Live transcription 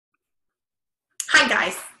Hi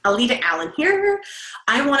guys, Alita Allen here.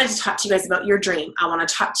 I wanted to talk to you guys about your dream. I want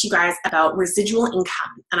to talk to you guys about residual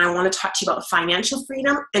income, and I want to talk to you about financial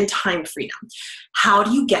freedom and time freedom. How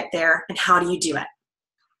do you get there and how do you do it?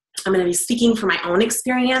 I'm going to be speaking from my own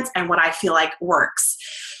experience and what I feel like works.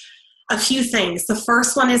 A few things. The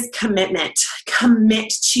first one is commitment.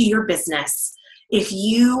 Commit to your business. If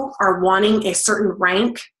you are wanting a certain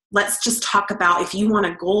rank, let's just talk about if you want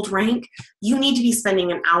a gold rank, you need to be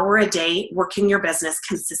spending an hour a day working your business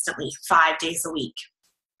consistently, 5 days a week.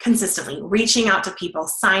 Consistently, reaching out to people,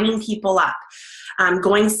 signing people up,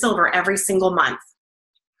 going silver every single month.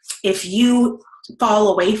 If you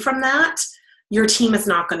fall away from that, your team is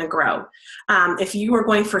not going to grow. If you are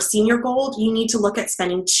going for senior gold, you need to look at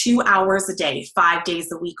spending 2 hours a day, 5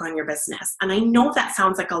 days a week on your business. And I know that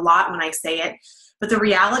sounds like a lot when I say it, but the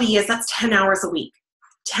reality is that's 10 hours a week.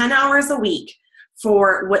 10 hours a week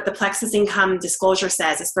for what the Plexus Income disclosure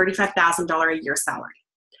says is $35,000 a year salary.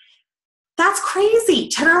 That's crazy.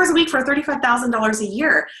 10 hours a week for $35,000 a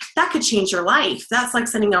year. That could change your life. That's like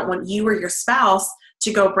sending out you or your spouse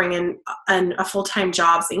to go bring in a full-time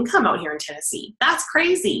job's income out here in Tennessee. That's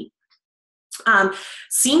crazy.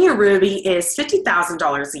 Senior Ruby is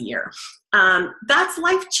 $50,000 a year. That's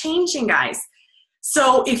life-changing, guys.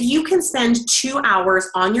 So if you can spend 2 hours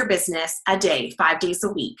on your business a day, 5 days a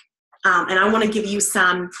week, and I want to give you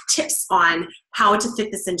some tips on how to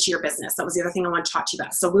fit this into your business. That was the other thing I want to talk to you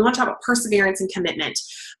about. So we want to talk about perseverance and commitment.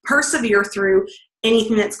 Persevere through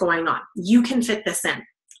anything that's going on. You can fit this in.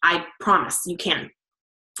 I promise you can.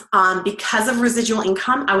 Because of residual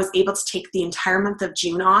income, I was able to take the entire month of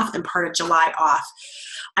June off and part of July off.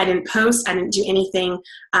 I didn't post. I didn't do anything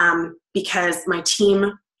because my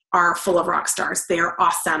team are full of rock stars. They are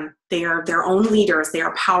awesome. They are their own leaders. They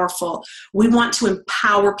are powerful. We want to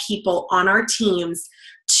empower people on our teams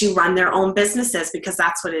to run their own businesses because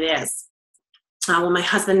that's what it is. When my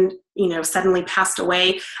husband, suddenly passed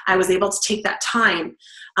away, I was able to take that time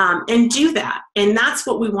and do that. And that's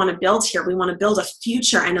what we want to build here. We want to build a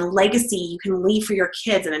future and a legacy you can leave for your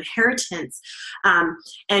kids, an inheritance.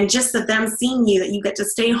 And just that them seeing you, that you get to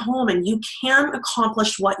stay home and you can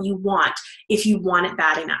accomplish what you want if you want it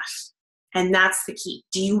bad enough. And that's the key.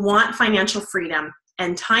 Do you want financial freedom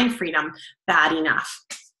and time freedom bad enough?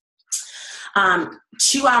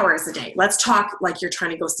 2 hours a day. Let's talk like you're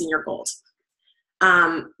trying to go senior gold.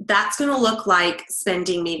 That's going to look like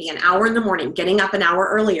spending maybe an hour in the morning, getting up an hour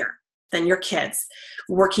earlier than your kids,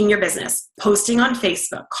 working your business, posting on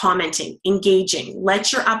Facebook, commenting, engaging.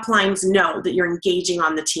 Let your uplines know that you're engaging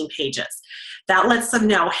on the team pages. That lets them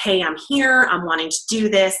know, hey, I'm here. I'm wanting to do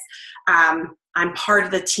this. I'm part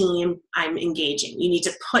of the team. I'm engaging. You need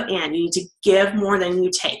to you need to give more than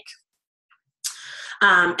you take.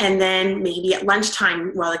 And then maybe at lunchtime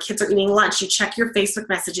while the kids are eating lunch, you check your Facebook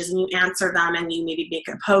messages and you answer them and you maybe make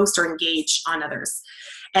a post or engage on others.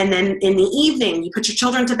 And then in the evening, you put your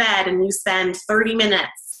children to bed and you spend 30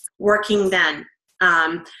 minutes working then.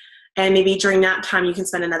 And maybe during that time, you can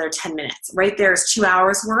spend another 10 minutes. Right there is 2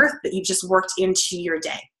 hours worth that you just worked into your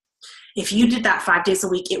day. If you did that 5 days a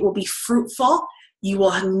week, it will be fruitful. You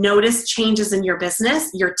will notice changes in your business.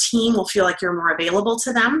 Your team will feel like you're more available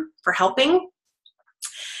to them for helping.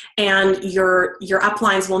 And your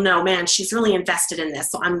uplines will know, man, she's really invested in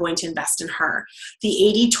this, so I'm going to invest in her.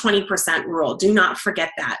 The 80-20% rule, do not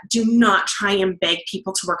forget that. Do not try and beg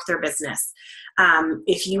people to work their business.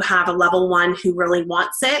 If you have a level 1 who really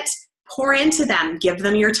wants it, pour into them. Give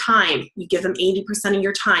them your time. You give them 80% of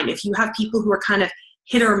your time. If you have people who are kind of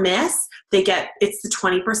hit or miss, it's the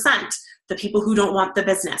 20%, the people who don't want the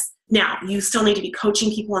business. Now, you still need to be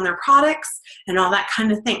coaching people on their products and all that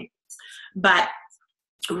kind of thing. But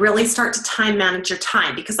really start to time manage your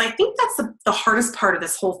time, because I think that's the hardest part of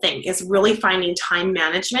this whole thing is really finding time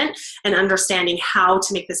management and understanding how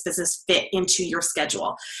to make this business fit into your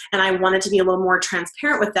schedule. And I wanted to be a little more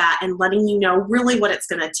transparent with that and letting you know really what it's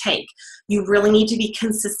going to take. You really need to be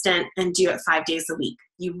consistent and do it 5 days a week.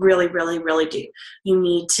 You really, really, really do. You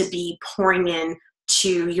need to be pouring in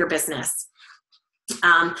to your business.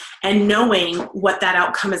 And knowing what that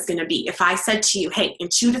outcome is going to be. If I said to you, hey, in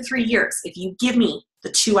 2 to 3 years, if you give me the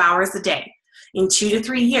 2 hours a day, in 2 to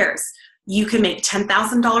 3 years, you can make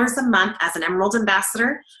 $10,000 a month as an Emerald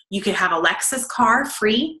Ambassador. You could have a Lexus car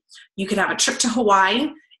free. You could have a trip to Hawaii,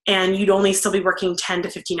 and you'd only still be working 10 to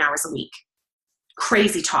 15 hours a week.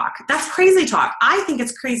 Crazy talk. That's crazy talk. I think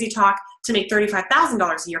it's crazy talk to make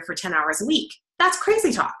 $35,000 a year for 10 hours a week. That's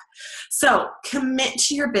crazy talk. So commit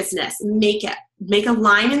to your business. Make a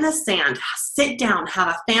line in the sand. Sit down. Have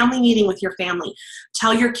a family meeting with your family.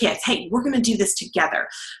 Tell your kids, hey, we're going to do this together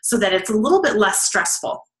so that it's a little bit less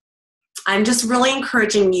stressful. I'm just really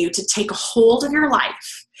encouraging you to take a hold of your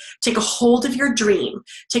life, take a hold of your dream,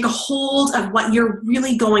 take a hold of what you're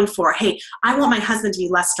really going for. Hey, I want my husband to be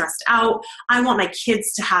less stressed out. I want my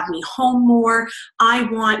kids to have me home more. I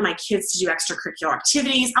want my kids to do extracurricular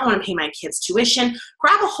activities. I want to pay my kids tuition.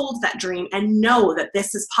 Grab a hold of that dream and know that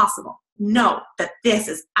this is possible. Know that this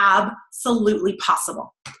is absolutely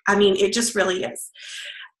possible. I mean, it just really is.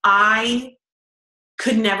 I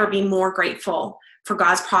could never be more grateful for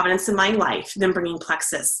God's providence in my life than bringing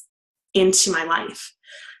Plexus into my life.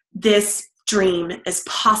 This dream is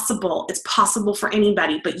possible. It's possible for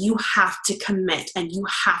anybody, but you have to commit and you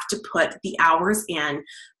have to put the hours in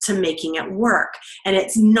to making it work. And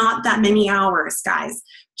it's not that many hours, guys.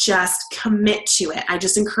 Just commit to it. I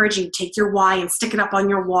just encourage you to take your why and stick it up on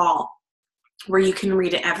your wall where you can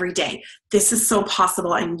read it every day. This is so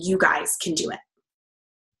possible and you guys can do it.